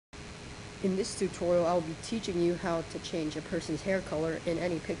In this tutorial, I'll be teaching you how to change a person's hair color in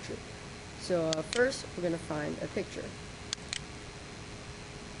any picture. So first, we're going to find a picture.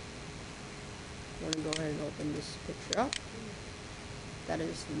 I'm going to go ahead and open this picture up. That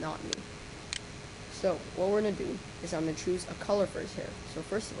is not me. So what we're going to do is I'm going to choose a color for his hair. So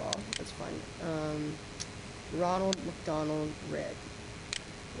first of all, let's find Ronald McDonald Red.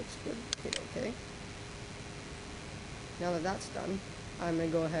 Looks good. Hit OK. Now that that's done, I'm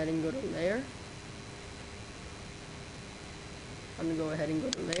going to go ahead and go to Layer. I'm going to go ahead and go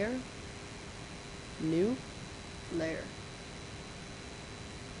to Layer, New, Layer.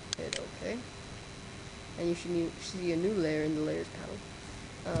 Hit OK. And you should see a new layer in the Layers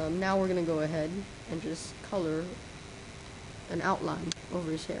panel. Now we're going to go ahead and just color an outline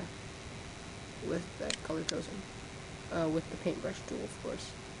over his hair with the color chosen, with the paintbrush tool, of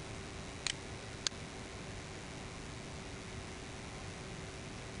course.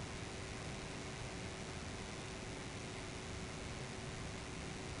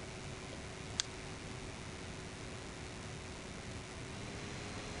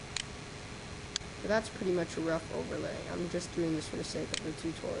 So that's pretty much a rough overlay. I'm just doing this for the sake of the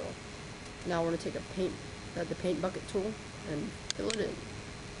tutorial. Now we're going to take the paint bucket tool and fill it in.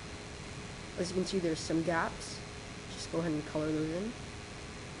 As you can see, there's some gaps. Just go ahead and color those in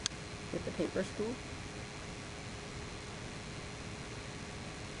with the paintbrush tool.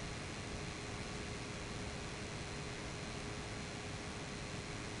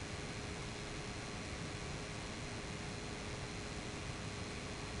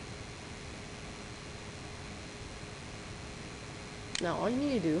 Now all you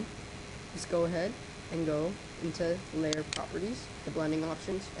need to do is go ahead and go into layer properties, the blending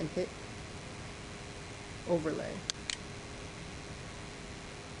options, and hit overlay.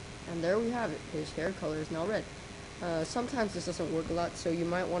 And there we have it. His hair color is now red. Sometimes this doesn't work a lot, so you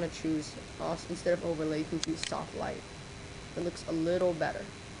might want to choose, instead of overlay, you can choose soft light. It looks a little better.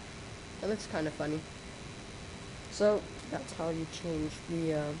 It looks kind of funny. So that's how you change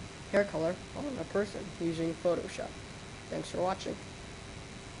the hair color on a person using Photoshop. Thanks for watching.